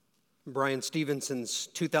Brian Stevenson's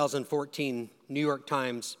 2014 New York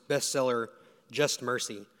Times bestseller, Just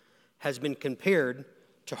Mercy, has been compared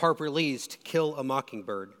to Harper Lee's To Kill a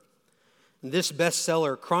Mockingbird. This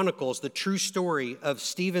bestseller chronicles the true story of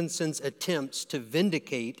Stevenson's attempts to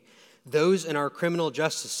vindicate those in our criminal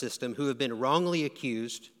justice system who have been wrongly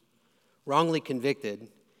accused, wrongly convicted,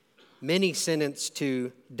 many sentenced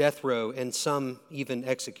to death row, and some even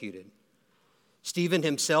executed. Stephen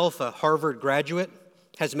himself, a Harvard graduate,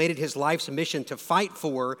 has made it his life's mission to fight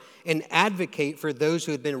for and advocate for those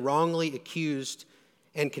who have been wrongly accused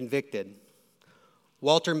and convicted.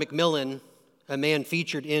 Walter McMillian, a man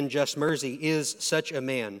featured in Just Mercy, is such a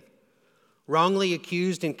man. Wrongly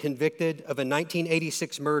accused and convicted of a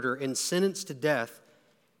 1986 murder and sentenced to death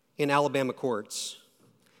in Alabama courts.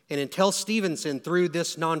 And until Stevenson, through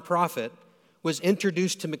this nonprofit, was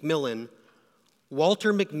introduced to McMillian,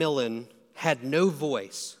 Walter McMillian had no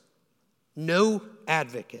voice, no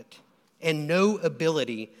advocate, and no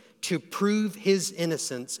ability to prove his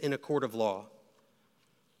innocence in a court of law.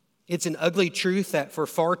 It's an ugly truth that for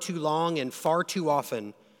far too long and far too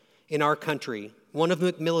often in our country, one of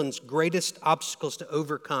McMillian's greatest obstacles to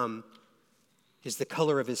overcome is the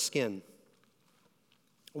color of his skin.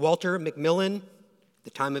 Walter McMillian, at the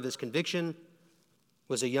time of his conviction,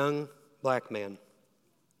 was a young black man.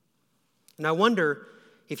 And I wonder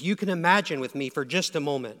if you can imagine with me for just a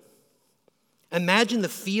moment. Imagine the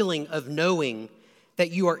feeling of knowing that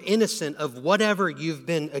you are innocent of whatever you've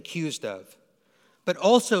been accused of, but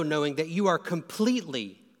also knowing that you are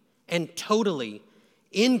completely and totally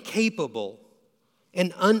incapable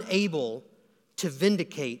and unable to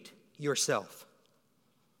vindicate yourself.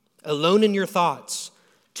 Alone in your thoughts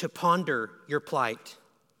to ponder your plight.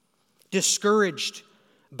 Discouraged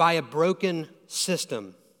by a broken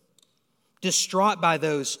system. Distraught by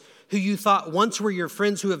those who you thought once were your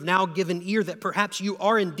friends who have now given ear that perhaps you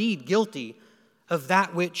are indeed guilty of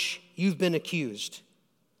that which you've been accused.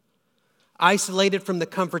 Isolated from the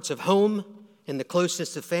comforts of home and the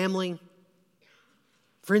closeness of family.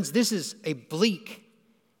 Friends, these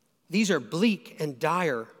are bleak and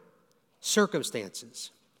dire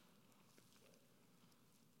circumstances.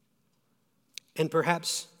 And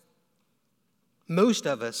perhaps most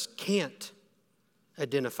of us can't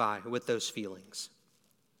identify with those feelings.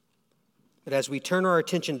 But as we turn our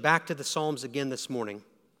attention back to the Psalms again this morning,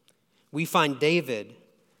 we find David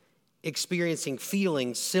experiencing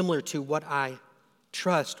feelings similar to what I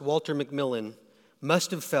trust Walter McMillian must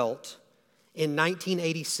have felt in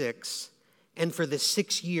 1986 and for the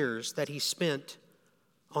 6 years that he spent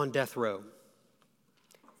on death row.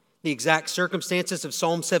 The exact circumstances of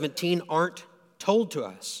Psalm 17 aren't told to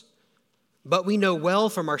us, but we know well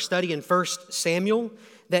from our study in 1 Samuel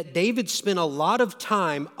that David spent a lot of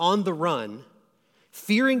time on the run,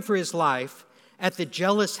 fearing for his life at the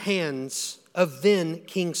jealous hands of then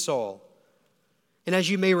King Saul. And as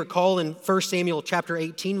you may recall in 1 Samuel chapter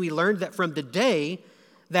 18, we learned that from the day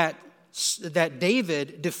that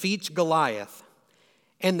David defeats Goliath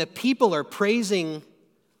and the people are praising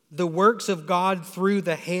the works of God through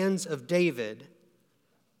the hands of David,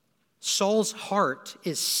 Saul's heart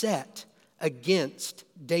is set against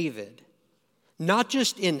David. Not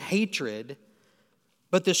just in hatred,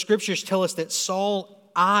 but the scriptures tell us that Saul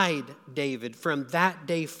eyed David from that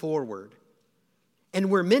day forward. And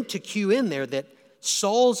we're meant to cue in there that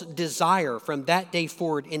Saul's desire from that day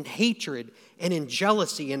forward in hatred and in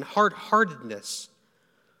jealousy and hard-heartedness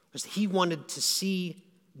was he wanted to see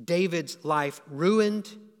David's life ruined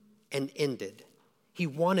and ended. He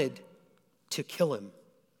wanted to kill him.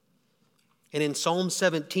 And in Psalm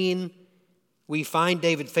 17, we find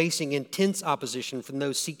David facing intense opposition from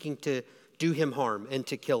those seeking to do him harm and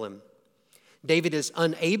to kill him. David is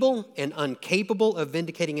unable and incapable of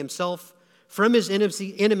vindicating himself from his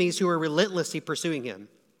enemies who are relentlessly pursuing him.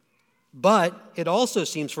 But it also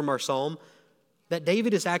seems from our psalm that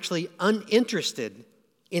David is actually uninterested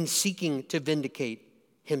in seeking to vindicate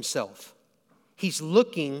himself. He's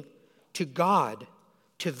looking to God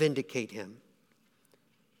to vindicate him.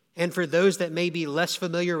 And for those that may be less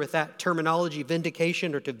familiar with that terminology,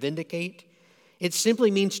 vindication or to vindicate, it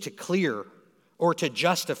simply means to clear or to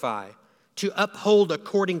justify, to uphold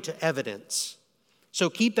according to evidence. So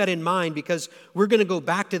keep that in mind because we're going to go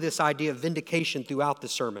back to this idea of vindication throughout the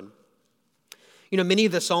sermon. You know, many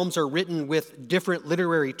of the Psalms are written with different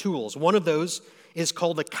literary tools. One of those is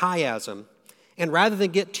called a chiasm. And rather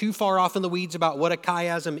than get too far off in the weeds about what a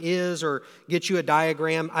chiasm is or get you a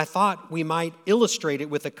diagram, I thought we might illustrate it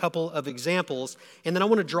with a couple of examples. And then I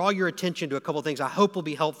want to draw your attention to a couple of things I hope will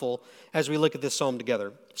be helpful as we look at this psalm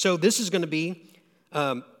together. So this is going to be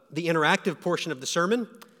the interactive portion of the sermon.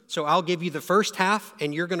 So I'll give you the first half,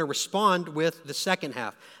 and you're going to respond with the second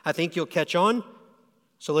half. I think you'll catch on,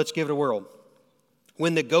 so let's give it a whirl.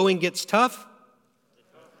 When the going gets tough,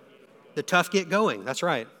 the tough get going. That's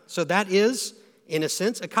right. So that is, in a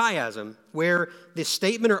sense, a chiasm, where the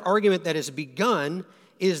statement or argument that is begun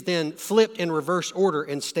is then flipped in reverse order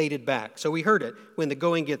and stated back. So we heard it. When the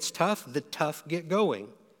going gets tough, the tough get going.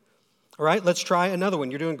 All right, let's try another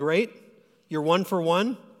one. You're doing great. You're 1 for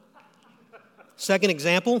 1. Second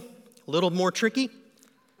example, a little more tricky.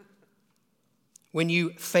 When you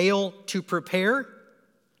fail to prepare,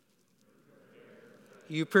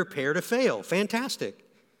 you prepare to fail. Fantastic.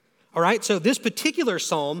 All right, so this particular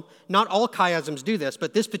psalm, not all chiasms do this,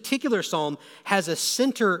 but this particular psalm has a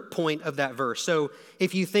center point of that verse. So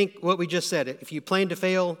if you think what we just said, if you plan to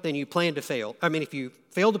fail, then you plan to fail. If you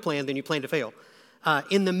fail to plan, then you plan to fail.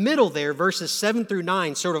 In the middle there, verses 7 through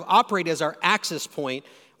 9 sort of operate as our axis point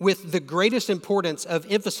with the greatest importance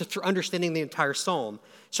of emphasis for understanding the entire psalm.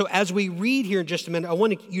 So as we read here in just a minute, I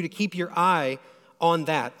want you to keep your eye on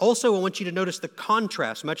that. Also, I want you to notice the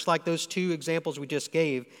contrast, much like those two examples we just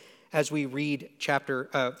gave, as we read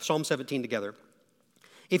Psalm 17 together.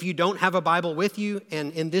 If you don't have a Bible with you,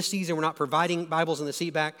 and in this season we're not providing Bibles in the seat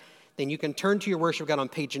back, then you can turn to your worship guide on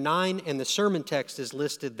page 9, and the sermon text is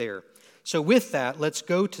listed there. So with that, let's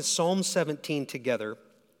go to Psalm 17 together,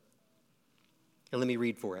 and let me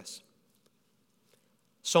read for us.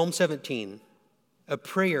 Psalm 17, a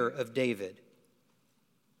prayer of David.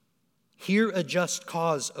 Hear a just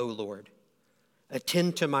cause, O Lord.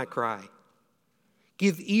 Attend to my cry.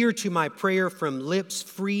 Give ear to my prayer from lips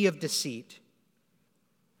free of deceit.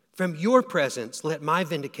 From your presence, let my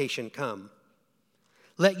vindication come.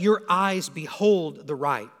 Let your eyes behold the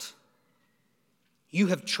right. You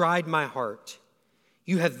have tried my heart.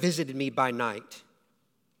 You have visited me by night.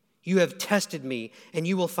 You have tested me, and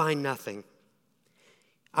you will find nothing.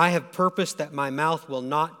 I have purposed that my mouth will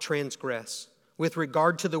not transgress. With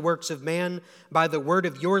regard to the works of man, by the word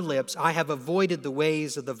of your lips, I have avoided the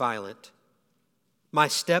ways of the violent. My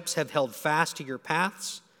steps have held fast to your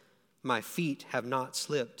paths. My feet have not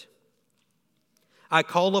slipped. I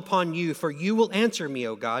call upon you, for you will answer me,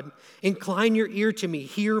 O God. Incline your ear to me.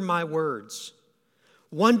 Hear my words.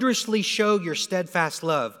 Wondrously show your steadfast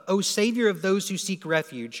love, O Savior of those who seek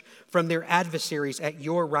refuge from their adversaries at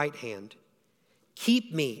your right hand.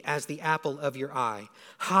 Keep me as the apple of your eye.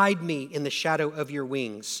 Hide me in the shadow of your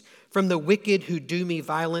wings from the wicked who do me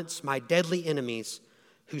violence, my deadly enemies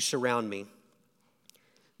who surround me.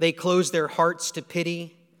 They close their hearts to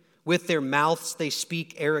pity. With their mouths they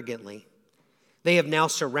speak arrogantly. They have now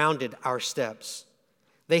surrounded our steps.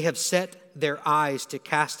 They have set their eyes to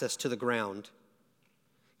cast us to the ground.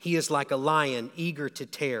 He is like a lion eager to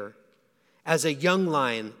tear, as a young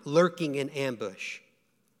lion lurking in ambush.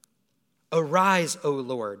 Arise, O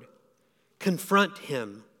Lord, confront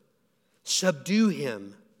him, subdue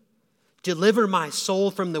him. Deliver my soul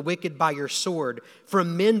from the wicked by your sword,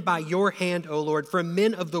 from men by your hand, O Lord, from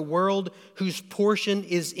men of the world whose portion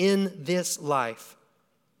is in this life.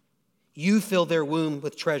 You fill their womb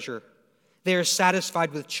with treasure. They are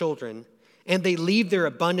satisfied with children, and they leave their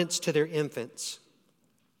abundance to their infants.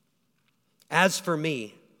 As for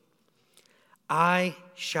me, I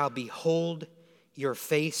shall behold your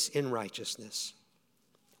face in righteousness.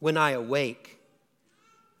 When I awake,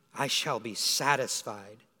 I shall be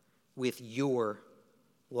satisfied with your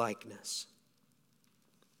likeness.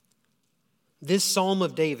 This Psalm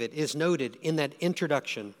of David is noted in that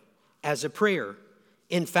introduction as a prayer.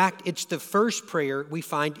 In fact, it's the first prayer we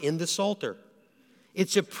find in the Psalter.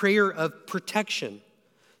 It's a prayer of protection.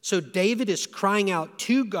 So David is crying out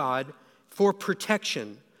to God for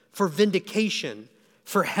protection, for vindication,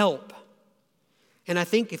 for help. And I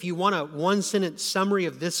think if you want a one-sentence summary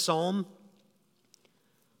of this psalm,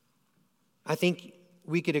 I think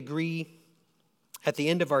we could agree at the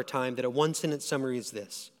end of our time that a one-sentence summary is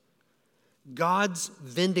this: God's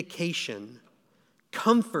vindication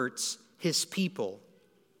comforts his people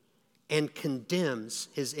and condemns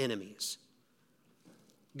his enemies.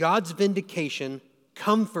 God's vindication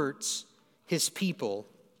comforts his people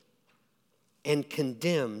and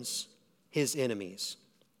condemns his enemies.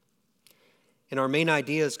 And our main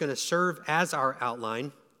idea is going to serve as our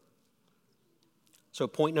outline. So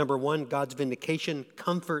point number 1, God's vindication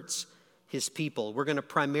comforts his people. We're going to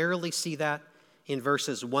primarily see that in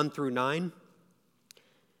verses 1 through 9.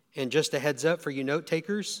 And just a heads up for you note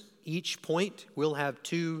takers, each point will have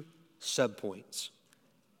 2 subpoints.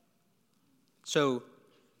 So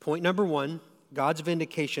point number 1, God's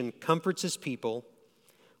vindication comforts his people.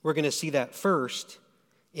 We're going to see that first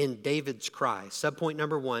in David's cry. Subpoint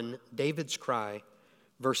number 1, David's cry,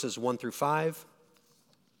 verses 1 through 5.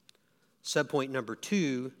 Subpoint number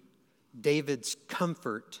 2, David's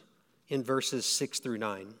comfort in verses 6 through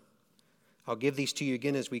 9. I'll give these to you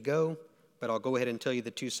again as we go, but I'll go ahead and tell you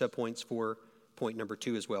the 2 subpoints for point number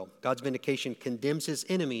 2 as well. God's vindication condemns his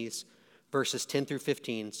enemies, verses 10 through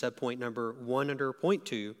 15. Subpoint number 1 under point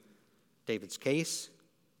 2, David's case,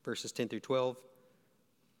 verses 10 through 12,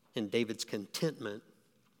 and David's contentment,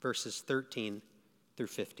 verses 13 through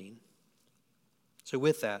 15. So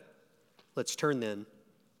with that, let's turn then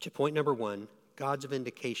to point number 1, God's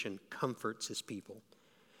vindication comforts his people.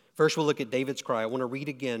 First, we'll look at David's cry. I want to read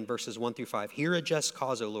again verses 1 through 5. Hear a just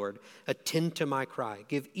cause, O Lord. Attend to my cry.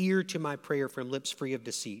 Give ear to my prayer from lips free of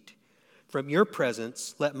deceit. From your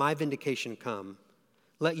presence, let my vindication come.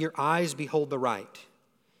 Let your eyes behold the right.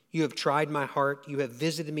 You have tried my heart. You have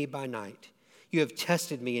visited me by night. You have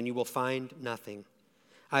tested me, and you will find nothing.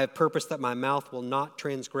 I have purposed that my mouth will not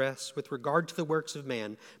transgress. With regard to the works of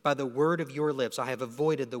man, by the word of your lips, I have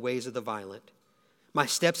avoided the ways of the violent. My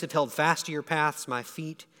steps have held fast to your paths. My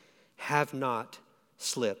feet have not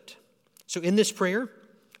slipped. So in this prayer,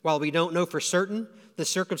 while we don't know for certain the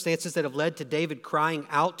circumstances that have led to David crying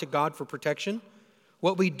out to God for protection,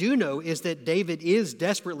 what we do know is that David is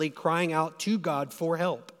desperately crying out to God for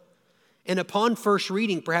help. And upon first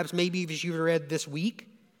reading, perhaps maybe as you've read this week,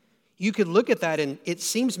 you could look at that and it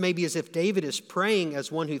seems maybe as if David is praying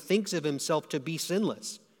as one who thinks of himself to be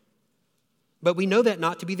sinless. But we know that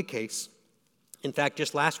not to be the case. In fact,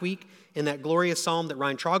 just last week, in that glorious psalm that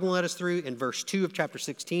Ryan Trogman led us through, in verse 2 of chapter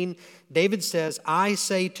 16, David says, I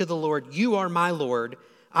say to the Lord, you are my Lord.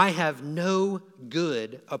 I have no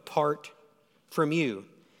good apart from you.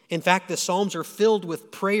 In fact, the Psalms are filled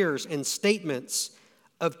with prayers and statements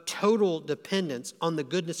of total dependence on the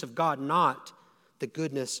goodness of God, not the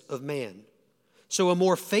goodness of man. So a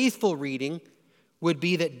more faithful reading would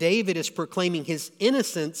be that David is proclaiming his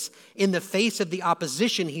innocence in the face of the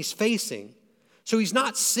opposition he's facing. So he's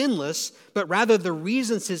not sinless, but rather the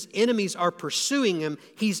reasons his enemies are pursuing him,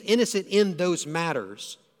 he's innocent in those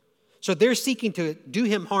matters. So they're seeking to do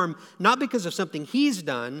him harm, not because of something he's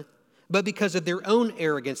done, but because of their own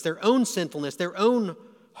arrogance, their own sinfulness, their own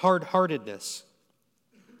hard-heartedness.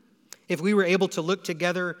 If we were able to look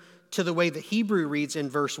together to the way the Hebrew reads in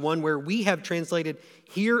verse 1, where we have translated,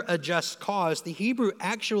 hear a just cause, the Hebrew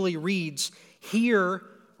actually reads, hear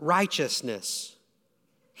righteousness.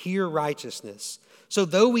 Hear righteousness. So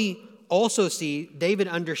though we also see David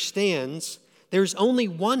understands there's only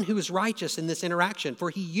one who is righteous in this interaction, for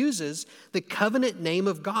he uses the covenant name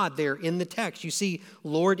of God there in the text. You see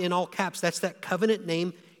Lord in all caps. That's that covenant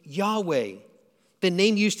name, Yahweh. The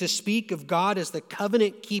name used to speak of God as the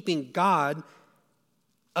covenant-keeping God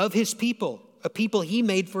of his people, a people he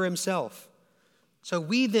made for himself. So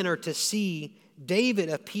we then are to see David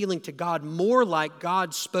appealing to God more like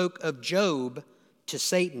God spoke of Job to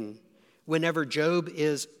Satan whenever Job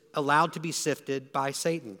is allowed to be sifted by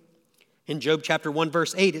Satan. In Job chapter 1,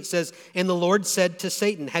 verse 8, it says, and the Lord said to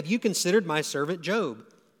Satan, have you considered my servant Job?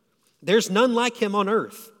 There's none like him on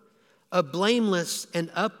earth, a blameless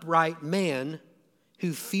and upright man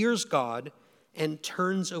who fears God and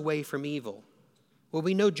turns away from evil. Well,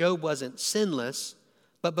 we know Job wasn't sinless,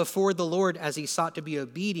 but before the Lord, as he sought to be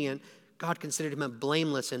obedient, God considered him a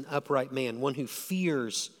blameless and upright man, one who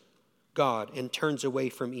fears God and turns away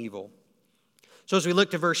from evil. So as we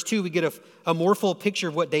look to verse 2, we get a more full picture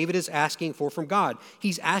of what David is asking for from God.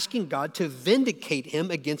 He's asking God to vindicate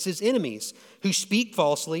him against his enemies who speak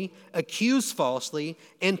falsely, accuse falsely,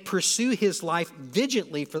 and pursue his life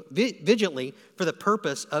vigilantly for the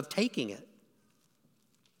purpose of taking it.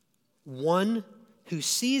 One who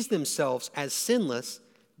sees themselves as sinless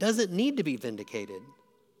doesn't need to be vindicated.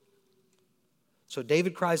 So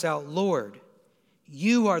David cries out, Lord,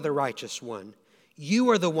 you are the righteous one.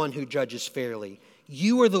 You are the one who judges fairly.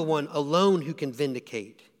 You are the one alone who can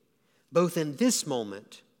vindicate, both in this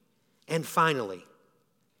moment and finally.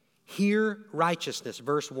 Hear righteousness,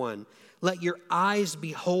 verse 1. Let your eyes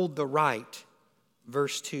behold the right,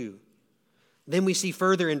 verse 2. Then we see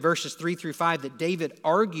further in verses 3 through 5 that David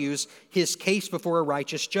argues his case before a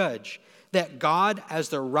righteous judge, that God, as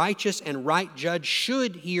the righteous and right judge,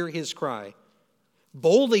 should hear his cry,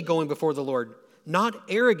 boldly going before the Lord, not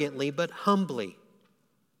arrogantly, but humbly.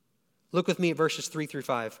 Look with me at verses 3 through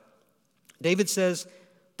 5. David says,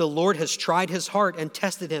 the Lord has tried his heart and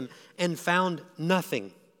tested him and found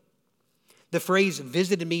nothing. The phrase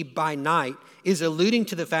visited me by night is alluding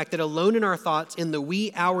to the fact that alone in our thoughts in the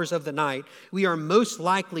wee hours of the night, we are most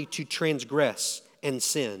likely to transgress and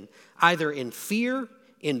sin, either in fear,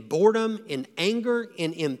 in boredom, in anger,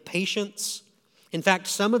 in impatience. In fact,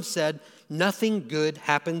 some have said nothing good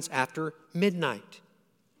happens after midnight.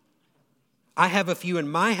 I have a few in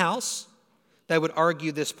my house that would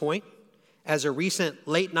argue this point, as a recent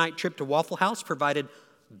late-night trip to Waffle House provided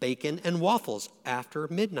bacon and waffles after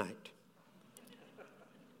midnight.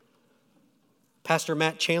 Pastor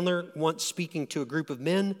Matt Chandler, once speaking to a group of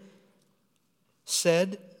men,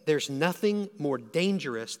 said, "There's nothing more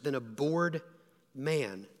dangerous than a bored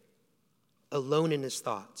man alone in his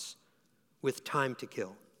thoughts with time to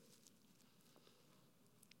kill."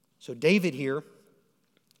 So David here,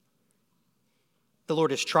 the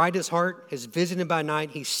Lord has tried his heart, has visited him by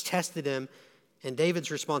night, he's tested him, and David's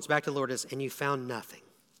response back to the Lord is, "And you found nothing."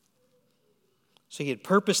 So he had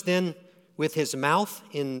purposed then with his mouth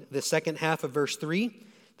in the second half of verse 3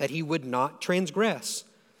 that he would not transgress.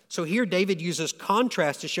 So here David uses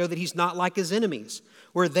contrast to show that he's not like his enemies,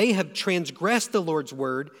 where they have transgressed the Lord's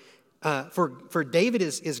word. For David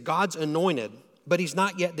is God's anointed, but he's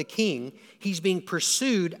not yet the king. He's being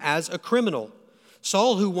pursued as a criminal.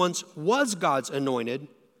 Saul, who once was God's anointed,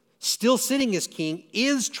 still sitting as king,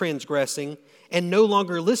 is transgressing and no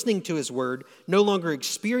longer listening to his word, no longer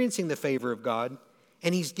experiencing the favor of God,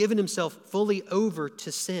 and he's given himself fully over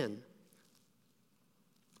to sin.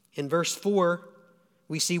 In verse 4,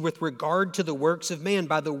 we see, "With regard to the works of man,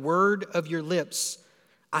 by the word of your lips,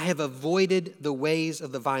 I have avoided the ways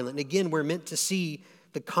of the violent." And again, we're meant to see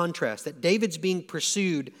the contrast, that David's being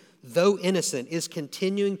pursued, though innocent, is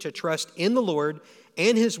continuing to trust in the Lord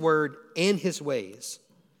and his word and his ways.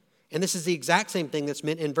 And this is the exact same thing that's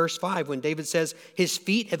meant in verse 5 when David says, "His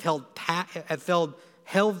feet have held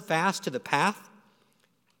fast to the path.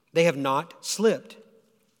 They have not slipped."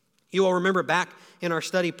 You all remember back in our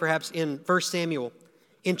study, perhaps in 1 Samuel,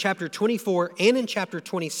 in chapter 24 and in chapter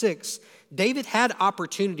 26, David had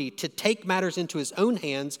opportunity to take matters into his own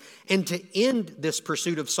hands and to end this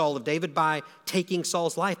pursuit of Saul of David by taking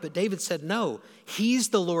Saul's life. But David said, "No, he's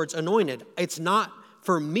the Lord's anointed. It's not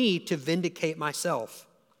for me to vindicate myself.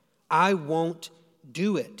 I won't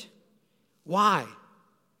do it." Why?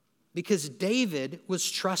 Because David was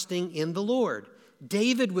trusting in the Lord.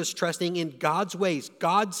 David was trusting in God's ways,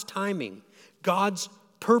 God's timing, God's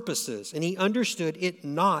purposes, and he understood it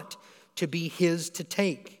not to be his to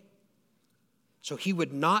take. So he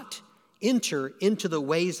would not enter into the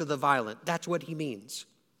ways of the violent. That's what he means.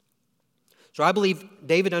 So I believe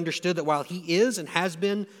David understood that while he is and has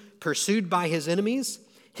been pursued by his enemies,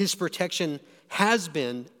 his protection has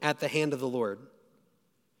been at the hand of the Lord.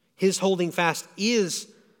 His holding fast is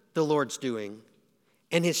the Lord's doing,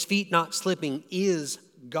 and his feet not slipping is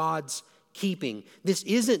God's keeping. This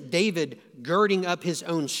isn't David girding up his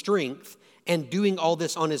own strength and doing all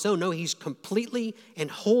this on his own. No, he's completely and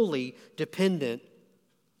wholly dependent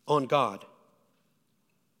on God.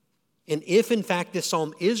 And if in fact this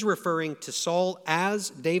psalm is referring to Saul as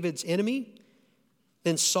David's enemy,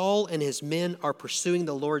 then Saul and his men are pursuing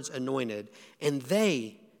the Lord's anointed, and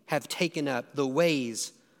they have taken up the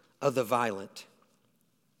ways of the violent.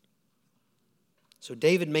 So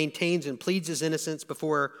David maintains and pleads his innocence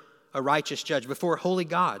before a righteous judge, before a holy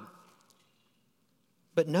God.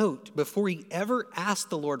 But note, before he ever asked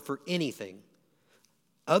the Lord for anything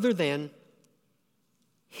other than,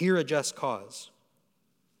 "Hear a just cause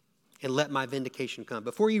and let my vindication come,"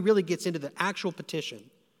 before he really gets into the actual petition,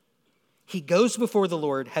 he goes before the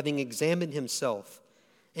Lord having examined himself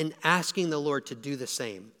and asking the Lord to do the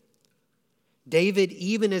same. David,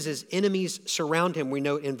 even as his enemies surround him, we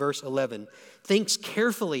note in verse 11, thinks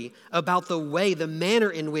carefully about the way, the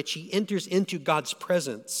manner in which he enters into God's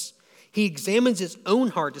presence. He examines his own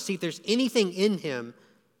heart to see if there's anything in him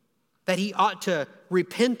that he ought to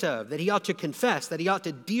repent of, that he ought to confess, that he ought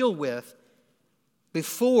to deal with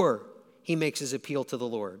before he makes his appeal to the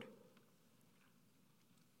Lord.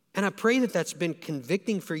 And I pray that that's been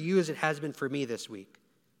convicting for you as it has been for me this week.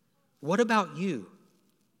 What about you?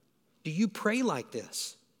 Do you pray like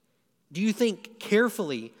this? Do you think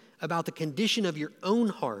carefully about the condition of your own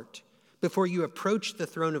heart before you approach the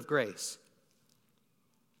throne of grace?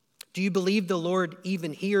 Do you believe the Lord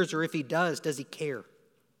even hears, or if he does he care?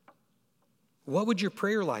 What would your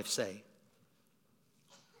prayer life say?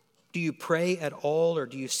 Do you pray at all, or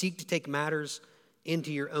do you seek to take matters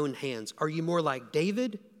into your own hands? Are you more like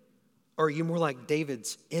David, or are you more like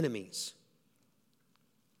David's enemies?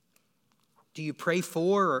 Do you pray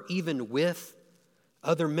for or even with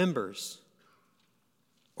other members?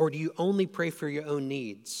 Or do you only pray for your own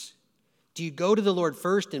needs? Do you go to the Lord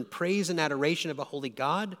first in praise and adoration of a holy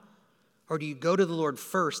God? Or do you go to the Lord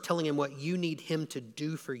first telling him what you need him to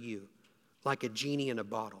do for you, like a genie in a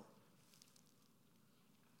bottle?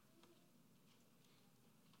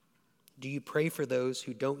 Do you pray for those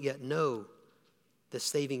who don't yet know the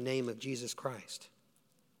saving name of Jesus Christ?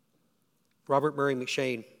 Robert Murray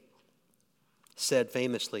McCheyne said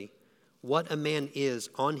famously, what a man is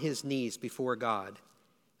on his knees before God,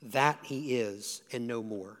 that he is and no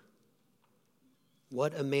more.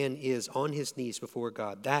 What a man is on his knees before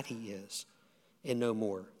God, that he is and no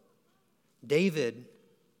more. David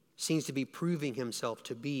seems to be proving himself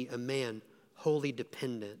to be a man wholly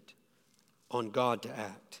dependent on God to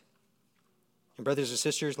act. And brothers and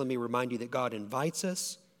sisters, let me remind you that God invites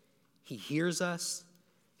us, he hears us,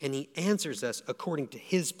 and he answers us according to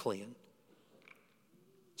his plan.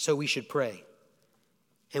 So we should pray,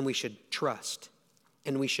 and we should trust,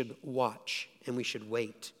 and we should watch, and we should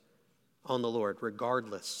wait on the Lord,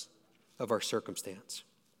 regardless of our circumstance.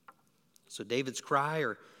 So David's cry,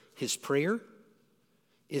 or his prayer,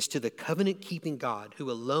 is to the covenant-keeping God who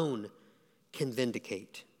alone can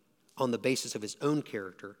vindicate on the basis of his own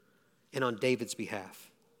character and on David's behalf.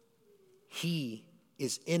 He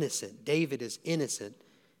is innocent. David is innocent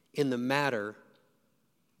in the matter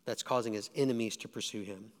that's causing his enemies to pursue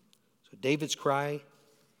him. So David's cry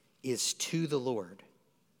is to the Lord.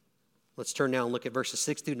 Let's turn now and look at verses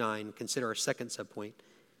 6 through 9 and consider our second subpoint,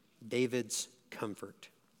 David's comfort.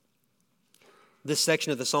 This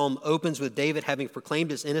section of the psalm opens with David having proclaimed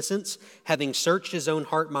his innocence, having searched his own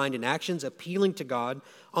heart, mind, and actions, appealing to God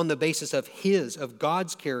on the basis of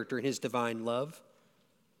God's character and his divine love.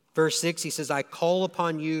 Verse 6, he says, I call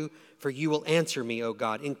upon you, for you will answer me, O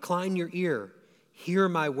God. Incline your ear, hear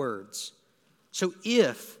my words. So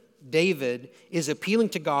if David is appealing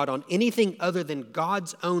to God on anything other than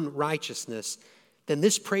God's own righteousness, then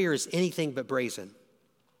this prayer is anything but brazen.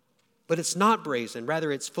 But it's not brazen.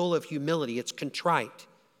 Rather, it's full of humility. It's contrite.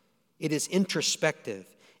 It is introspective.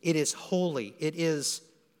 It is holy. It is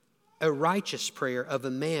a righteous prayer of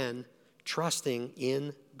a man trusting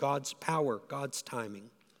in God's power, God's timing.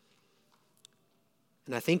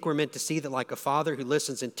 And I think we're meant to see that like a father who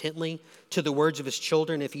listens intently to the words of his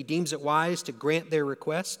children if he deems it wise to grant their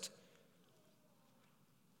request.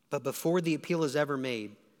 But before the appeal is ever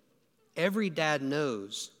made, every dad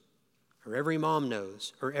knows, or every mom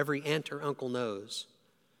knows, or every aunt or uncle knows,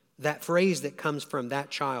 that phrase that comes from that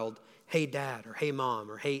child, hey dad, or hey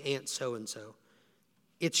mom, or hey aunt so-and-so.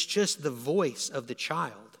 It's just the voice of the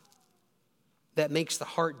child that makes the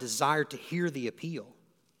heart desire to hear the appeal.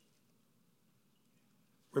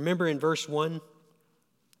 Remember in verse 1,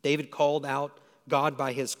 David called out God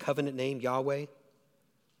by his covenant name, Yahweh.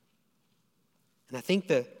 And I think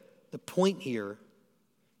the point here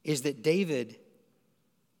is that David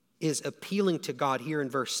is appealing to God here in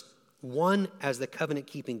verse 1 as the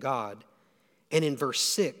covenant-keeping God, and in verse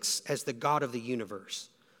 6 as the God of the universe,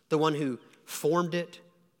 the one who formed it,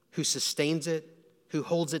 who sustains it, who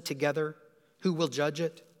holds it together, who will judge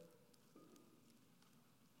it.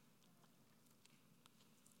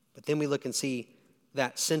 But then we look and see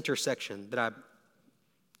that center section that I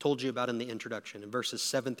told you about in the introduction, in verses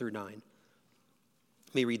 7 through 9.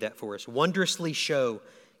 Let me read that for us. Wondrously show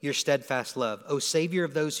your steadfast love, O Savior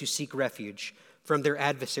of those who seek refuge from their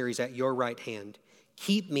adversaries at your right hand.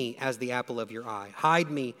 Keep me as the apple of your eye.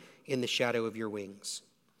 Hide me in the shadow of your wings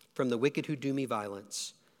from the wicked who do me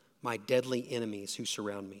violence, my deadly enemies who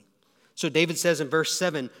surround me. So David says in verse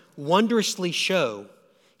 7, wondrously show.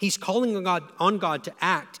 He's calling on God to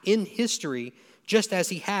act in history just as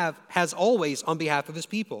he has always on behalf of his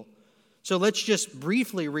people. So let's just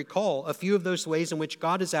briefly recall a few of those ways in which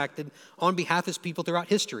God has acted on behalf of his people throughout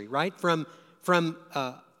history, right? From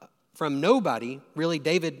nobody, really,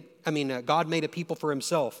 God made a people for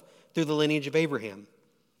himself through the lineage of Abraham.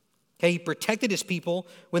 Okay, he protected his people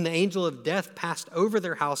when the angel of death passed over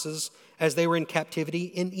their houses as they were in captivity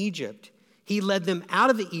in Egypt. He led them out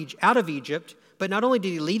of Egypt, but not only did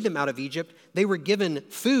he lead them out of Egypt, they were given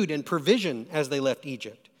food and provision as they left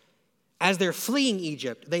Egypt. As they're fleeing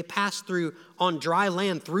Egypt, they passed through on dry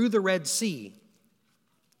land through the Red Sea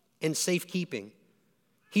in safekeeping.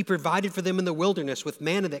 He provided for them in the wilderness with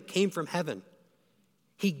manna that came from heaven.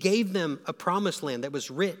 He gave them a promised land that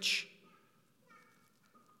was rich.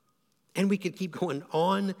 And we could keep going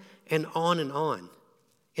on and on and on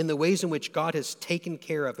in the ways in which God has taken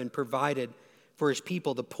care of and provided for his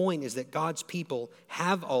people. The point is that God's people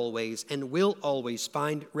have always and will always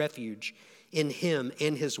find refuge in him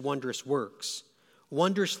and his wondrous works.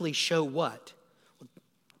 Wondrously show what?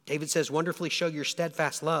 David says, wonderfully show your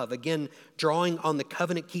steadfast love. Again, drawing on the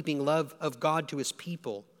covenant-keeping love of God to his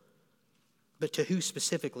people. But to who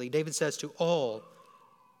specifically? David says, to all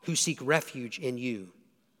who seek refuge in you.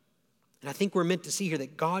 And I think we're meant to see here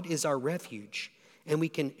that God is our refuge, and we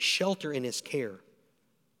can shelter in his care.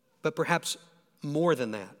 But perhaps more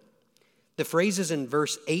than that. The phrases in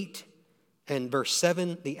verse 8 and verse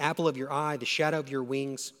 7, the apple of your eye, the shadow of your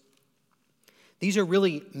wings, these are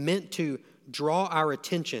really meant to draw our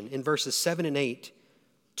attention in verses 7 and 8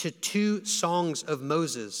 to two songs of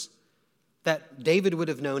Moses that David would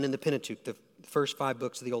have known in the Pentateuch, the first 5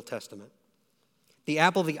 books of the Old Testament. The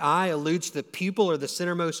apple of the eye alludes to the pupil or the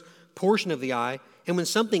centermost portion of the eye. And when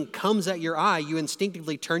something comes at your eye, you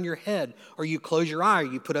instinctively turn your head, or you close your eye, or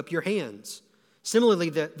you put up your hands. Similarly,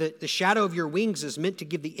 the shadow of your wings is meant to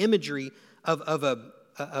give the imagery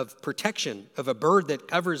of protection, of a bird that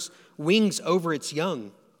covers wings over its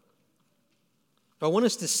young. I want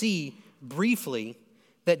us to see briefly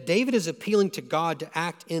that David is appealing to God to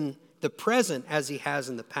act in the present as he has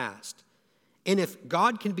in the past. And if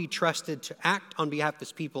God can be trusted to act on behalf of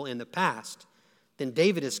his people in the past, then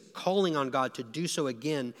David is calling on God to do so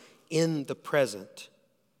again in the present,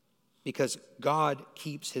 because God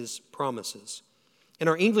keeps his promises. And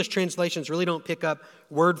our English translations really don't pick up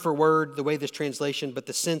word for word the way this translation, but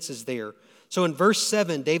the sense is there. So in verse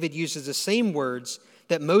 7, David uses the same words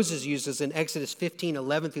that Moses uses in Exodus 15,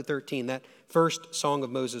 11 through 13, that first song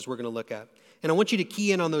of Moses we're going to look at. And I want you to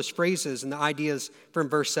key in on those phrases and the ideas from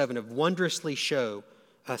verse 7 of wondrously show,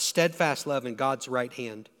 steadfast love in God's right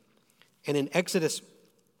hand. And in Exodus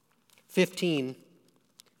 15,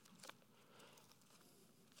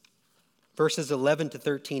 verses 11 to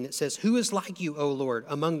 13, it says, "Who is like you, O Lord,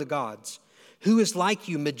 among the gods? Who is like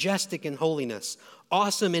you, majestic in holiness,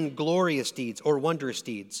 awesome in glorious deeds or wondrous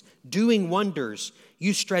deeds, doing wonders?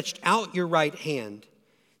 You stretched out your right hand.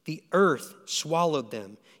 The earth swallowed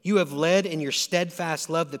them. You have led in your steadfast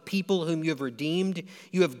love the people whom you have redeemed.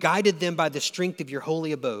 You have guided them by the strength of your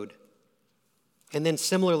holy abode." And then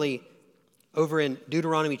similarly, over in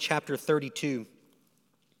Deuteronomy chapter 32,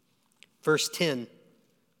 verse 10,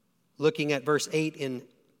 looking at verse 8 in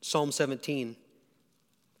Psalm 17,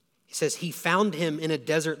 he says, "He found him in a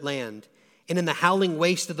desert land, and in the howling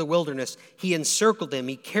waste of the wilderness. He encircled him,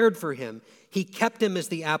 he cared for him. He kept him as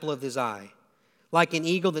the apple of his eye. Like an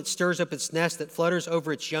eagle that stirs up its nest, that flutters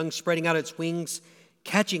over its young, spreading out its wings,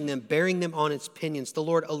 catching them, bearing them on its pinions. The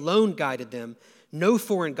Lord alone guided them. No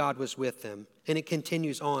foreign god was with them." And it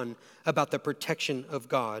continues on about the protection of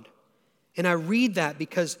God. And I read that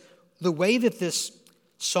because the way that this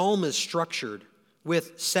psalm is structured,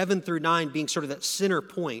 with 7 through 9 being sort of that center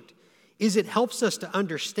point, is it helps us to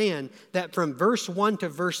understand that from verse 1 to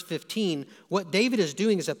verse 15, what David is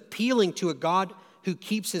doing is appealing to a God who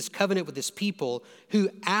keeps his covenant with his people,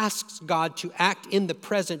 who asks God to act in the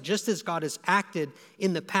present just as God has acted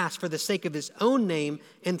in the past for the sake of his own name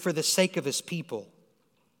and for the sake of his people.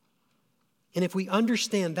 And if we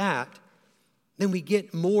understand that, then we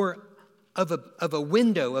get more of a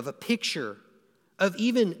window, of a picture, of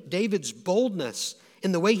even David's boldness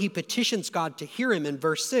in the way he petitions God to hear him in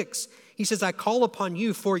verse 6. He says, "I call upon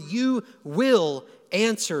you, for you will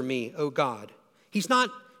answer me, O God." He's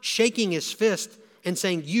not shaking his fist and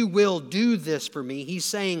saying, "You will do this for me." He's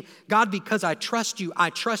saying, "God, because I trust you,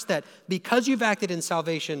 I trust that because you've acted in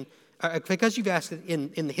salvation, because you've acted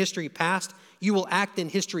in the history past, you will act in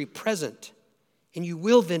history present. And you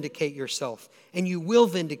will vindicate yourself, and you will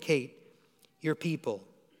vindicate your people."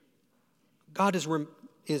 God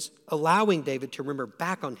is allowing David to remember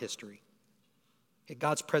back on history, at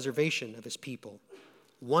God's preservation of his people,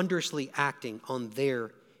 wondrously acting on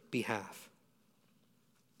their behalf.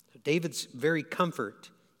 So David's very comfort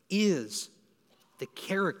is the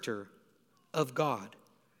character of God,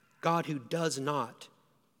 God who does not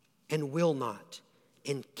and will not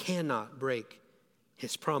and cannot break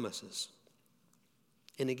his promises.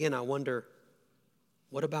 And again, I wonder,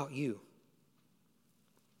 what about you?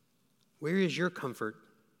 Where is your comfort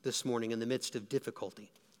this morning in the midst of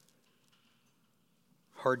difficulty,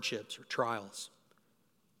 hardships or trials,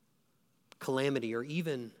 calamity, or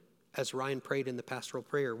even, as Ryan prayed in the pastoral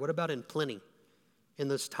prayer, what about in plenty, in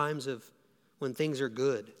those times of when things are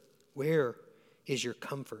good? Where is your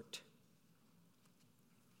comfort?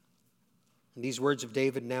 And these words of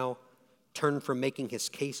David now turn from making his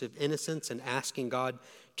case of innocence and asking God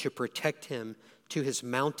to protect him to his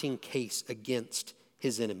mounting case against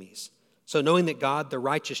his enemies. So knowing that God, the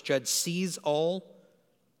righteous judge, sees all,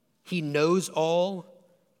 he knows all,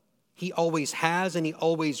 he always has and he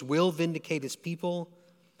always will vindicate his people,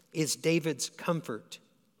 is David's comfort.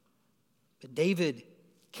 But David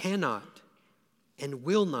cannot and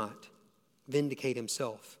will not vindicate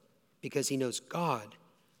himself because he knows God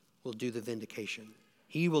will do the vindication.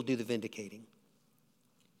 He will do the vindicating.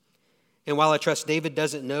 And while I trust David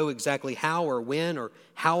doesn't know exactly how or when or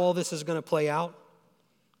how all this is going to play out,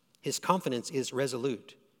 his confidence is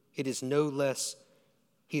resolute. He's no less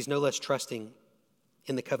trusting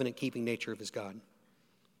in the covenant-keeping nature of his God.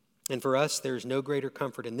 And for us, there is no greater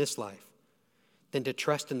comfort in this life than to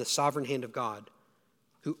trust in the sovereign hand of God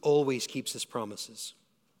who always keeps his promises.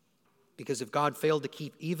 Because if God failed to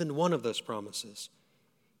keep even one of those promises,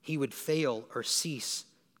 he would fail or cease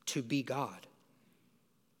to be God.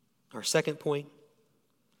 Our second point,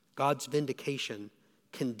 God's vindication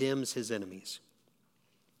condemns his enemies.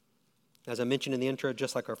 As I mentioned in the intro,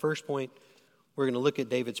 just like our first point, we're going to look at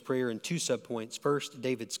David's prayer in two subpoints. First,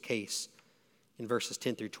 David's case in verses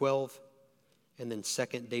 10 through 12, and then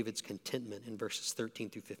second, David's contentment in verses 13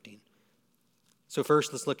 through 15. So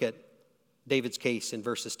first, let's look at David's case in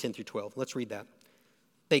verses 10 through 12. Let's read that.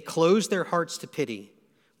 They close their hearts to pity.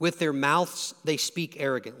 With their mouths they speak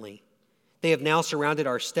arrogantly. They have now surrounded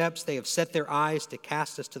our steps. They have set their eyes to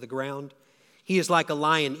cast us to the ground. He is like a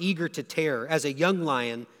lion eager to tear, as a young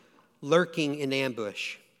lion lurking in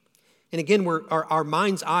ambush. And again, our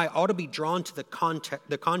mind's eye ought to be drawn to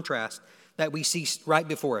the contrast that we see right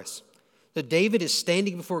before us. That David is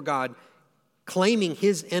standing before God, claiming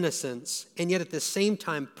his innocence, and yet at the same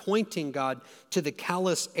time pointing God to the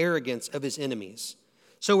callous arrogance of his enemies.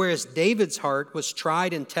 So whereas David's heart was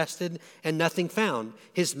tried and tested and nothing found,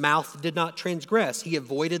 his mouth did not transgress. He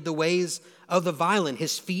avoided the ways of the violent.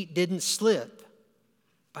 His feet didn't slip.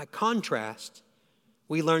 By contrast,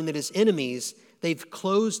 we learn that his enemies, they've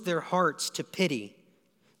closed their hearts to pity.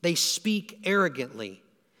 They speak arrogantly.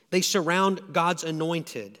 They surround God's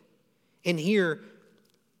anointed. And here,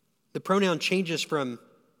 the pronoun changes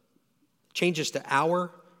to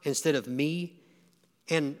our instead of me.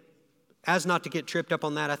 And as not to get tripped up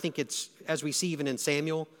on that, I think it's, as we see even in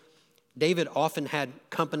Samuel, David often had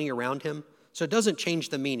company around him. So it doesn't change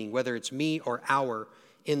the meaning, whether it's me or our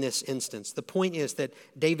in this instance. The point is that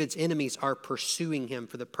David's enemies are pursuing him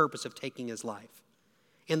for the purpose of taking his life.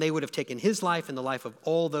 And they would have taken his life and the life of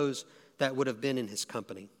all those that would have been in his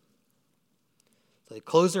company. So they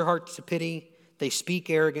close their hearts to pity. They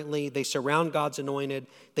speak arrogantly. They surround God's anointed.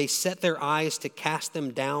 They set their eyes to cast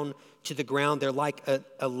them down to the ground. They're like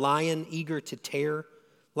a lion eager to tear,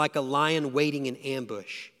 like a lion waiting in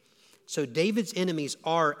ambush. So David's enemies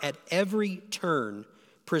are at every turn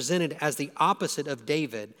presented as the opposite of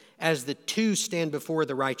David, as the two stand before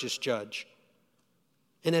the righteous judge.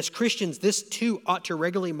 And as Christians, this too ought to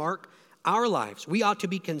regularly mark our lives. We ought to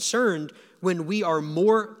be concerned when we are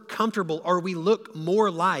more comfortable or we look more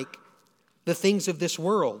like the things of this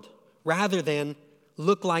world rather than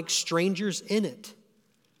look like strangers in it.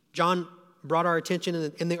 John brought our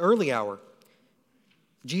attention in the early hour.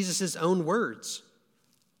 Jesus' own words.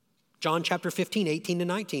 John chapter 15, 18 to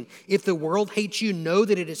 19. If the world hates you, know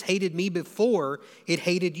that it has hated me before it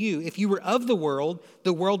hated you. If you were of the world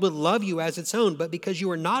would love you as its own. But because you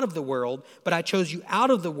are not of the world, but I chose you out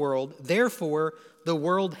of the world, therefore the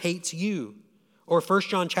world hates you. Or 1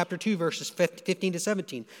 John chapter 2, verses 15 to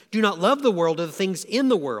 17. Do not love the world or the things in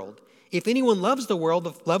the world. If anyone loves the world,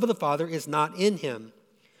 the love of the Father is not in him.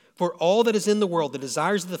 For all that is in the world, the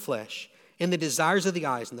desires of the flesh and the desires of the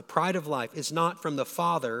eyes and the pride of life is not from the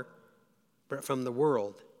Father, but from the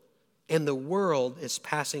world. And the world is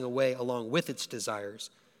passing away along with its desires.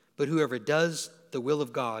 But whoever does the will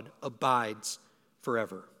of God abides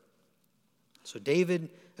forever. So David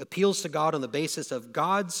appeals to God on the basis of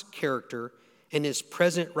God's character and his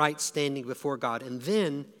present right standing before God. And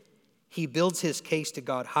then he builds his case to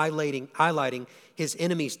God, highlighting his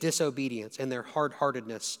enemies' disobedience and their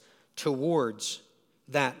hard-heartedness towards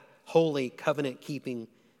that holy, covenant-keeping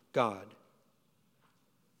God.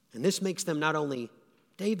 And this makes them not only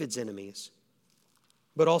David's enemies,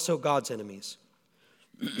 but also God's enemies.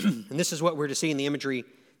 And this is what we're to see in the imagery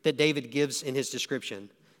that David gives in his description.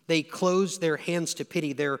 They close their hands to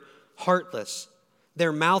pity. They're heartless.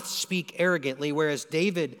 Their mouths speak arrogantly, whereas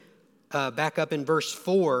David, back up in verse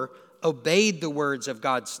 4, obeyed the words of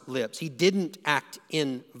God's lips. He didn't act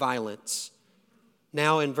in violence.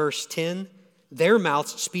 Now in verse 10, their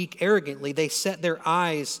mouths speak arrogantly. They set their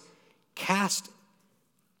eyes cast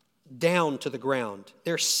down to the ground.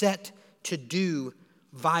 They're set to do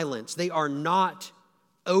violence. They are not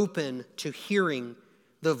open to hearing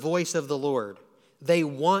the voice of the Lord. They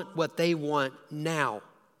want what they want now.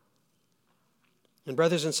 And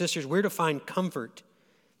brothers and sisters, we're to find comfort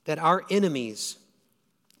that our enemies,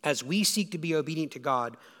 as we seek to be obedient to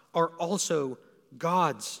God, are also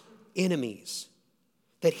God's enemies.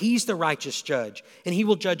 That he's the righteous judge, and he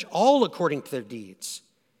will judge all according to their deeds.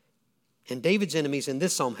 And David's enemies in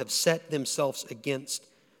this psalm have set themselves against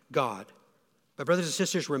God. But brothers and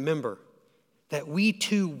sisters, remember that we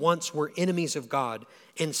too once were enemies of God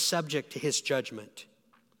and subject to his judgment.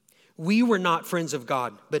 We were not friends of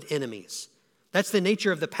God, but enemies. That's the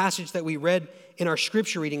nature of the passage that we read in our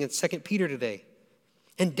scripture reading in 2 Peter today.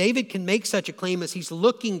 And David can make such a claim as he's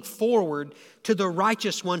looking forward to the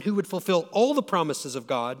righteous one who would fulfill all the promises of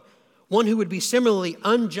God, one who would be similarly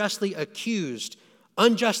unjustly accused,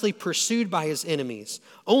 unjustly pursued by his enemies.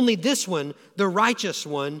 Only this one, the righteous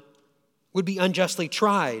one, would be unjustly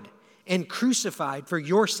tried and crucified for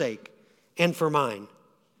your sake and for mine.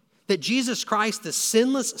 That Jesus Christ, the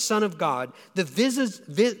sinless Son of God, the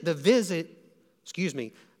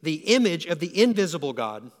image of the invisible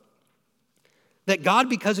God, that God,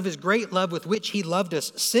 because of his great love with which he loved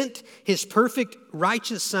us, sent his perfect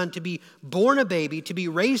righteous Son to be born a baby, to be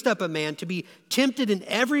raised up a man, to be tempted in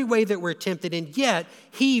every way that we're tempted, and yet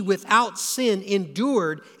he, without sin,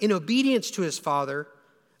 endured in obedience to his Father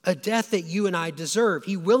a death that you and I deserve.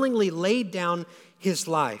 He willingly laid down his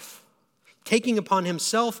life, taking upon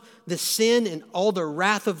himself the sin and all the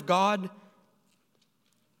wrath of God,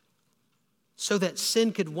 so that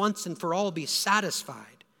sin could once and for all be satisfied.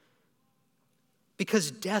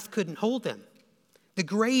 Because death couldn't hold him. The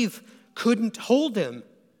grave couldn't hold him.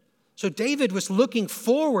 So David was looking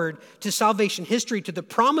forward to salvation history, to the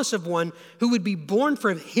promise of one who would be born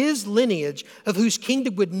from his lineage, of whose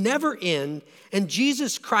kingdom would never end. And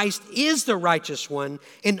Jesus Christ is the righteous one,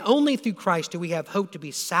 and only through Christ do we have hope to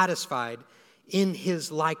be satisfied in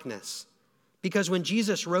his likeness. Because when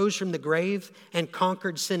Jesus rose from the grave and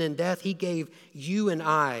conquered sin and death, he gave you and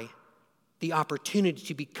I the opportunity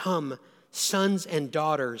to become sons and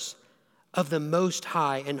daughters of the Most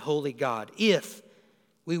High and Holy God, if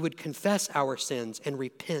we would confess our sins and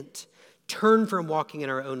repent, turn from walking in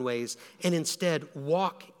our own ways, and instead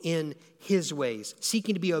walk in his ways,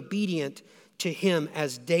 seeking to be obedient to him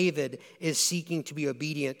as David is seeking to be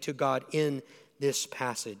obedient to God in this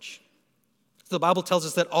passage. The Bible tells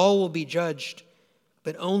us that all will be judged,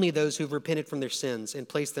 but only those who've repented from their sins and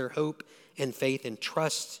placed their hope and faith and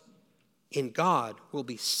trust in God will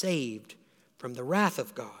be saved from the wrath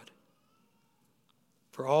of God.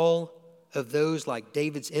 For all of those like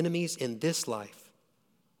David's enemies in this life,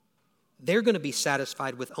 they're going to be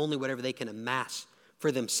satisfied with only whatever they can amass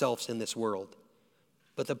for themselves in this world.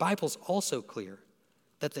 But the Bible's also clear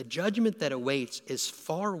that the judgment that awaits is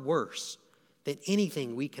far worse than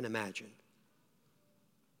anything we can imagine.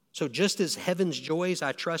 So just as heaven's joys,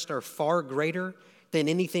 I trust, are far greater than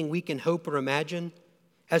anything we can hope or imagine,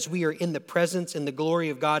 as we are in the presence and the glory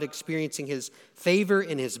of God, experiencing his favor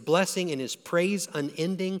and his blessing and his praise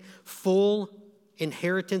unending, full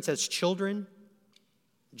inheritance as children,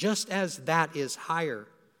 just as that is higher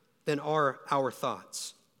than are our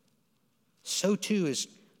thoughts, so too is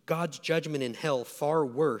God's judgment in hell far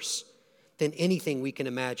worse than anything we can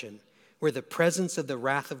imagine, where the presence of the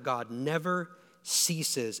wrath of God never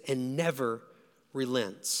ceases and never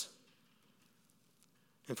relents.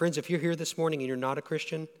 And friends, if you're here this morning and you're not a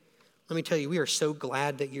Christian, let me tell you, we are so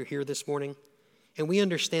glad that you're here this morning. And we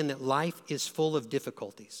understand that life is full of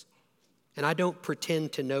difficulties. And I don't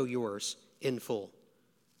pretend to know yours in full.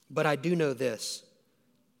 But I do know this,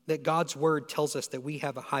 that God's word tells us that we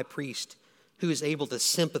have a high priest who is able to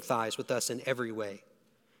sympathize with us in every way.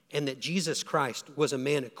 And that Jesus Christ was a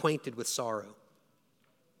man acquainted with sorrow.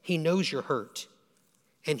 He knows your hurt,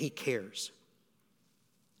 and he cares.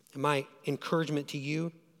 And my encouragement to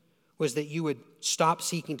you was that you would stop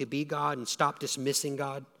seeking to be God and stop dismissing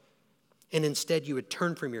God, and instead you would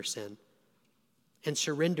turn from your sin and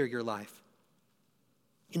surrender your life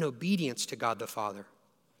in obedience to God the Father,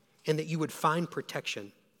 and that you would find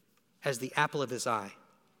protection as the apple of his eye,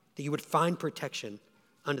 that you would find protection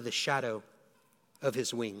under the shadow of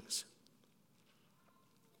his wings.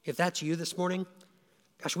 If that's you this morning,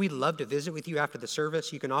 gosh, we'd love to visit with you after the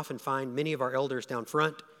service. You can often find many of our elders down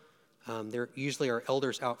front. There usually are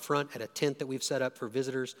elders out front at a tent that we've set up for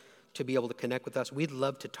visitors to be able to connect with us. We'd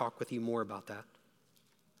love to talk with you more about that.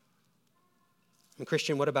 And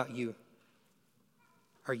Christian, what about you?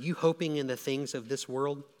 Are you hoping in the things of this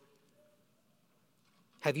world?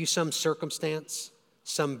 Have you some circumstance,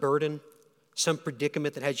 some burden, some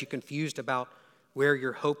predicament that has you confused about where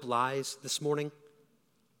your hope lies this morning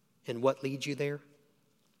and what leads you there?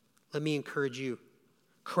 Let me encourage you.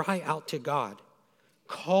 Cry out to God.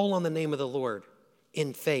 Call on the name of the Lord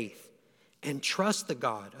in faith and trust the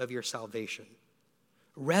God of your salvation.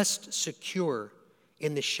 Rest secure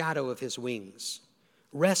in the shadow of his wings.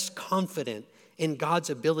 Rest confident in God's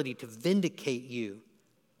ability to vindicate you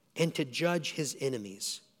and to judge his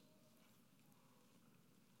enemies.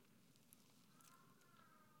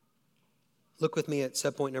 Look with me at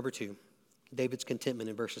subpoint number 2, David's contentment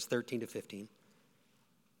in verses 13 to 15.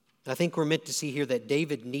 I think we're meant to see here that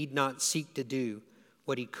David need not seek to do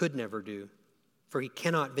what he could never do, for he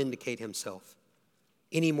cannot vindicate himself,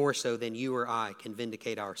 any more so than you or I can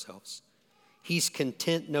vindicate ourselves. He's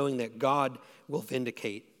content knowing that God will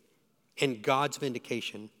vindicate, and God's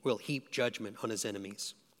vindication will heap judgment on his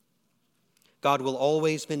enemies. God will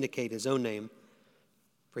always vindicate his own name,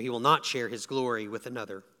 for he will not share his glory with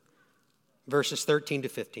another. Verses 13 to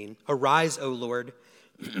 15. Arise, O Lord,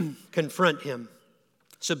 confront him,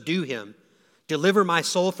 subdue him. Deliver my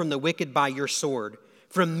soul from the wicked by your sword,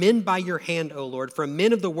 from men by your hand, O Lord, from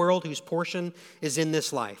men of the world whose portion is in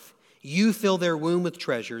this life. You fill their womb with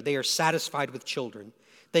treasure. They are satisfied with children.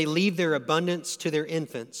 They leave their abundance to their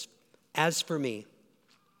infants. As for me,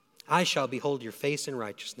 I shall behold your face in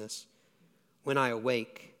righteousness. When I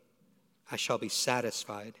awake, I shall be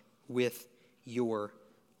satisfied with your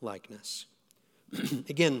likeness.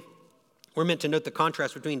 Again, we're meant to note the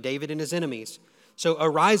contrast between David and his enemies. So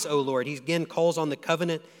arise, O Lord. He again calls on the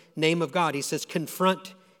covenant name of God. He says,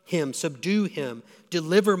 confront him, subdue him,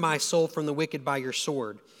 deliver my soul from the wicked by your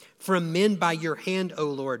sword, from men by your hand, O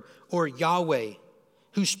Lord, or Yahweh,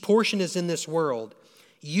 whose portion is in this world.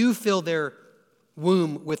 You fill their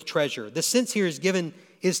womb with treasure. The sense here is given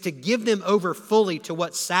is to give them over fully to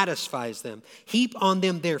what satisfies them. Heap on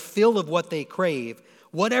them their fill of what they crave.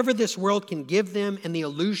 Whatever this world can give them and the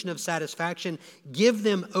illusion of satisfaction, give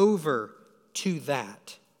them over to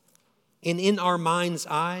that. And in our mind's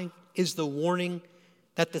eye is the warning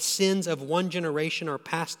that the sins of one generation are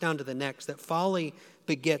passed down to the next, that folly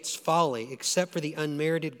begets folly, except for the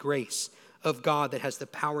unmerited grace of God that has the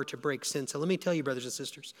power to break sin. So let me tell you, brothers and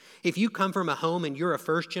sisters, if you come from a home and you're a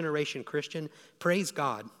first-generation Christian, praise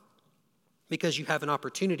God, because you have an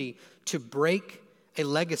opportunity to break a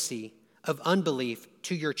legacy of unbelief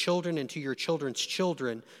to your children and to your children's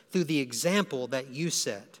children through the example that you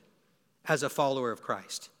set as a follower of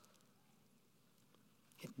Christ.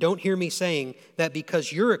 Don't hear me saying that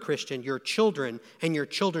because you're a Christian, your children and your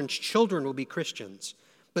children's children will be Christians.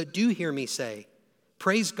 But do hear me say,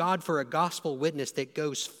 praise God for a gospel witness that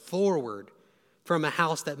goes forward from a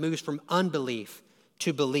house that moves from unbelief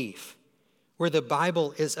to belief, where the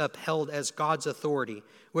Bible is upheld as God's authority,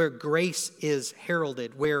 where grace is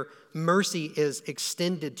heralded, where mercy is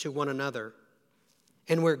extended to one another,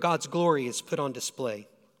 and where God's glory is put on display.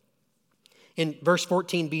 In verse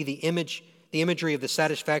 14b, the imagery of the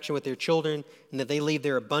satisfaction with their children and that they leave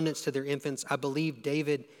their abundance to their infants, I believe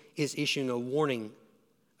David is issuing a warning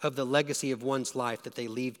of the legacy of one's life that they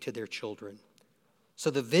leave to their children. So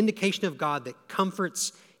the vindication of God that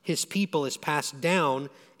comforts his people is passed down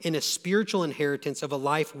in a spiritual inheritance of a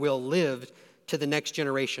life well lived to the next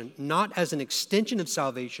generation, not as an extension of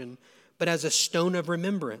salvation, but as a stone of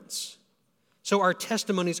remembrance. So our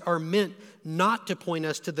testimonies are meant not to point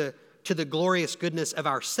us to the glorious goodness of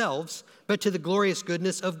ourselves, but to the glorious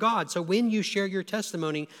goodness of God. So when you share your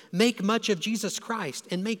testimony, make much of Jesus Christ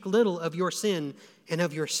and make little of your sin and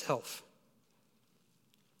of yourself.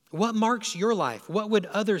 What marks your life? What would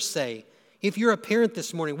others say? If you're a parent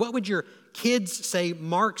this morning, what would your kids say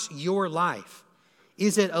marks your life?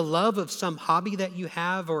 Is it a love of some hobby that you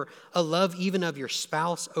have, or a love even of your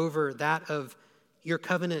spouse over that of your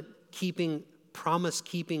covenant-keeping,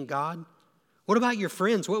 promise-keeping God? What about your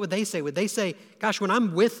friends? What would they say? Would they say, gosh, when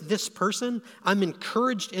I'm with this person, I'm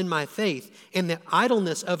encouraged in my faith, and the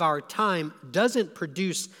idleness of our time doesn't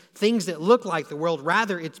produce things that look like the world.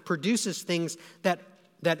 Rather, it produces things that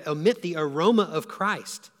emit the aroma of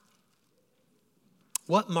Christ.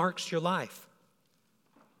 What marks your life?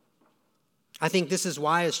 I think this is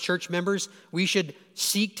why, as church members, we should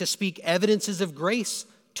seek to speak evidences of grace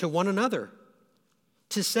to one another.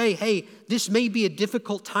 To say, hey, this may be a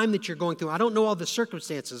difficult time that you're going through. I don't know all the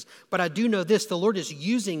circumstances, but I do know this. The Lord is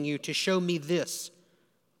using you to show me this.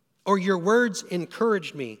 Or your words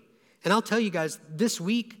encouraged me. And I'll tell you guys, this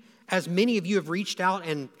week, as many of you have reached out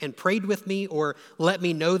and prayed with me or let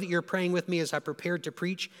me know that you're praying with me as I prepared to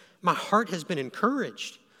preach, my heart has been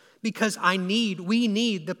encouraged. Because we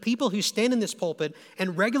need, the people who stand in this pulpit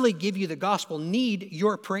and regularly give you the gospel need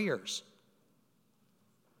your prayers.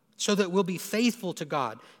 So that we'll be faithful to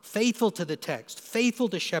God, faithful to the text, faithful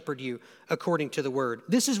to shepherd you according to the word.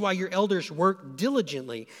 This is why your elders work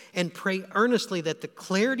diligently and pray earnestly that the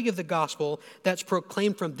clarity of the gospel that's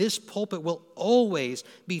proclaimed from this pulpit will always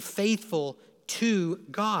be faithful to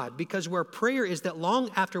God. Because where prayer is that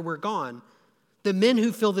long after we're gone, the men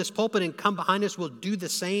who fill this pulpit and come behind us will do the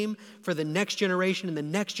same for the next generation and the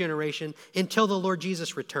next generation until the Lord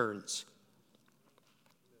Jesus returns.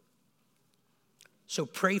 So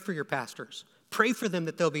pray for your pastors. Pray for them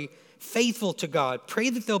that they'll be faithful to God. Pray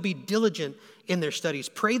that they'll be diligent in their studies.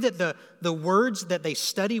 Pray that the words that they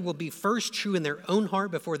study will be first true in their own heart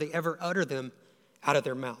before they ever utter them out of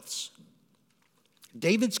their mouths.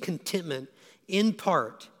 David's contentment, in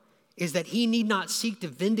part, is that he need not seek to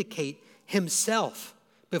vindicate himself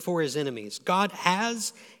before his enemies. God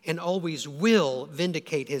has and always will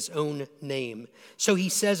vindicate his own name. So he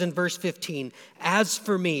says in verse 15, "As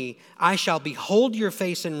for me, I shall behold your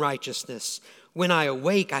face in righteousness. When I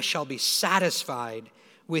awake, I shall be satisfied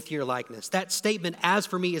with your likeness." That statement, "as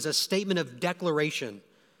for me," is a statement of declaration.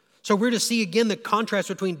 So we're to see again the contrast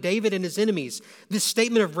between David and his enemies. This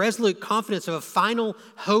statement of resolute confidence, of a final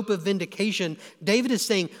hope of vindication. David is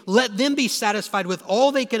saying, let them be satisfied with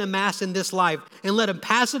all they can amass in this life and let them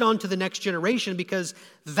pass it on to the next generation, because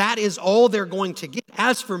that is all they're going to get.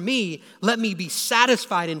 As for me, let me be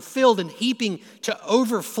satisfied and filled and heaping to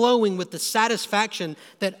overflowing with the satisfaction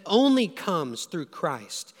that only comes through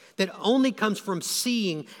Christ, that only comes from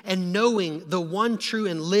seeing and knowing the one true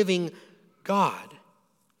and living God.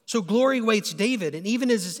 So glory waits David, and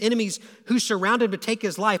even as his enemies who surround him to take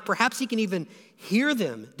his life, perhaps he can even hear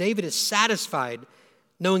them. David is satisfied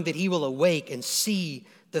knowing that he will awake and see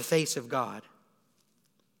the face of God.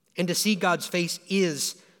 And to see God's face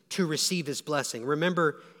is to receive his blessing.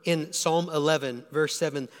 Remember in Psalm 11, verse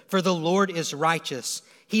 7, "For the Lord is righteous.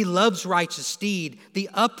 He loves righteous deed. The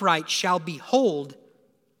upright shall behold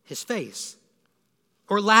his face."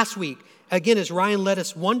 Or last week, again, as Ryan led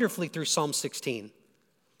us wonderfully through Psalm 16,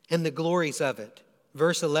 and the glories of it.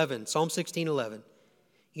 Verse 11, Psalm 16:11.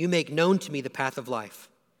 "You make known to me the path of life.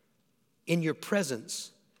 In your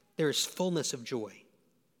presence there is fullness of joy.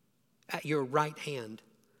 At your right hand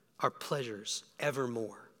are pleasures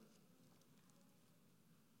evermore."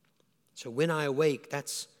 So when I awake,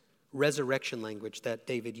 that's resurrection language that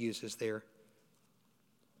David uses there.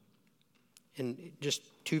 And just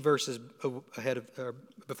 2 verses ahead of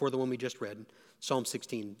before the one we just read, Psalm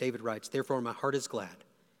 16, David writes, "Therefore my heart is glad,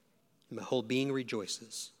 my whole being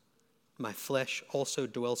rejoices. My flesh also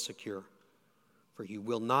dwells secure, for you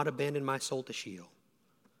will not abandon my soul to Sheol,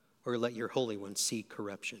 or let your Holy One see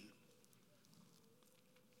corruption."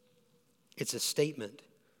 It's a statement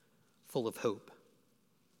full of hope.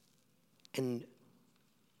 And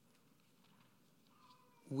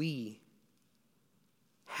we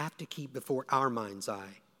have to keep before our mind's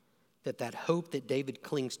eye that hope that David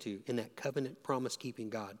clings to in that covenant promise-keeping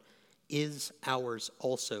God is ours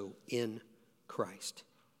also in Christ.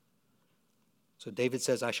 So David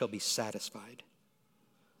says, "I shall be satisfied,"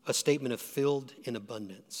 a statement of filled in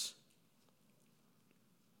abundance.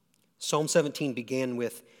 Psalm 17 began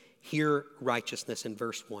with, "Hear righteousness," in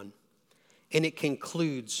verse 1, and it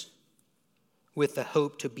concludes with the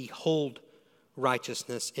hope to behold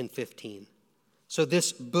righteousness in 15. So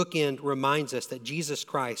this bookend reminds us that Jesus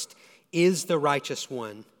Christ is the righteous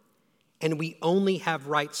one, and we only have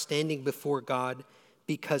right standing before God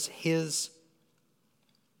because his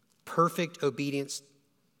perfect obedience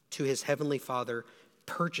to his heavenly Father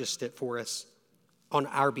purchased it for us on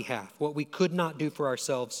our behalf. What we could not do for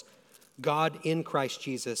ourselves, God in Christ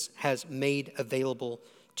Jesus has made available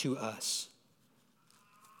to us.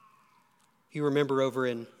 You remember over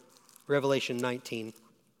in Revelation 19,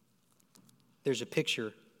 there's a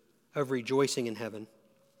picture of rejoicing in heaven.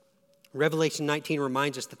 Revelation 19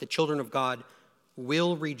 reminds us that the children of God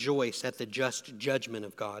will rejoice at the just judgment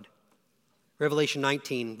of God. Revelation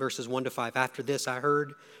 19, verses 1 to 5. "After this I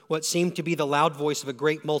heard what seemed to be the loud voice of a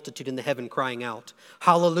great multitude in the heaven crying out,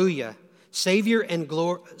 'Hallelujah! Savior and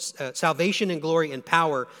salvation and glory and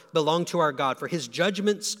power belong to our God, for his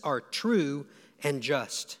judgments are true and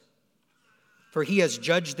just. For he has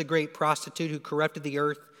judged the great prostitute who corrupted the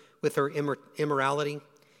earth with her immorality.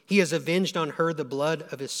 He has avenged on her the blood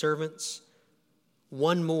of his servants.'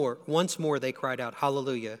 Once more they cried out,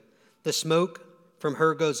 'Hallelujah! The smoke from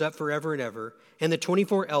her goes up forever and ever.' And the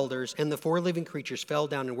 24 elders and the 4 living creatures fell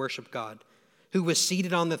down and worshiped God, who was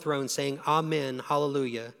seated on the throne, saying, 'Amen,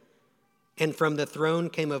 hallelujah.' And from the throne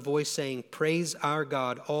came a voice saying, 'Praise our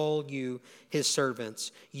God, all you his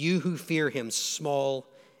servants, you who fear him, small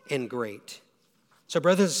and great.'" So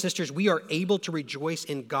brothers and sisters, we are able to rejoice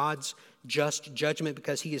in God's just judgment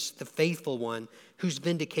because he is the faithful one whose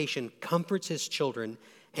vindication comforts his children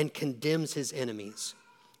and condemns his enemies.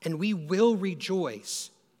 And we will rejoice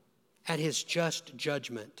at his just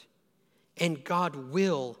judgment. And God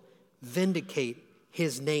will vindicate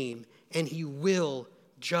his name, and he will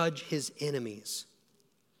judge his enemies.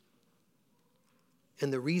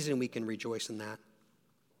 And the reason we can rejoice in that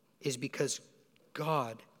is because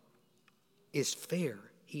God is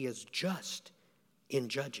fair. He is just in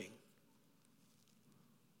judging.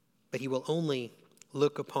 But he will only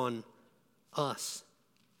look upon us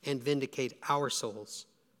and vindicate our souls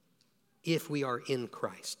if we are in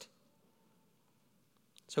Christ.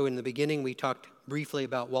 So in the beginning, we talked briefly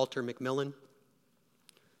about Walter McMillan.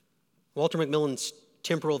 Walter McMillan's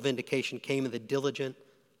temporal vindication came in the diligent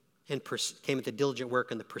and came with the diligent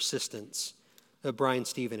work and the persistence of Brian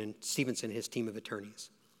Stevenson and his team of attorneys.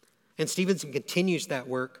 And Stevenson continues that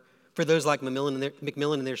work for those like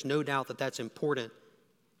McMillan, and there's no doubt that that's important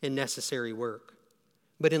and necessary work.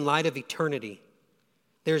 But in light of eternity,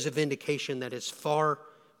 there's a vindication that is far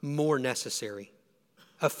more necessary,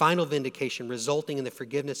 a final vindication resulting in the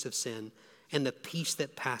forgiveness of sin and the peace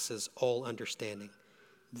that passes all understanding.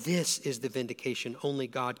 This is the vindication only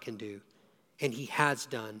God can do, and he has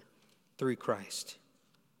done through Christ.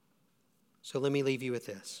 So let me leave you with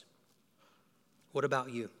this. What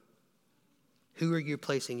about you? Who are you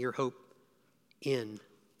placing your hope in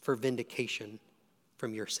for vindication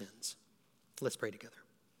from your sins? Let's pray together.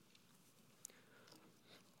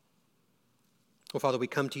 Well, Father, we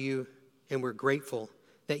come to you and we're grateful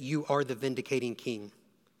that you are the vindicating King,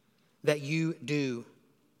 that you do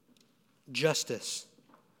justice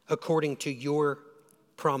according to your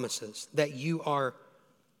promises, that you are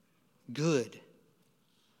good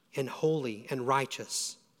and holy and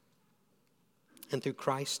righteous. And through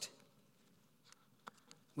Christ,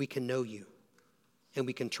 we can know you and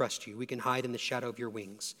we can trust you. We can hide in the shadow of your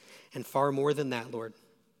wings. And far more than that, Lord,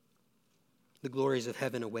 the glories of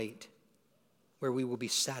heaven await, where we will be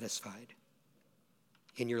satisfied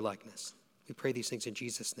in your likeness. We pray these things in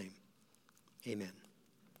Jesus' name. Amen.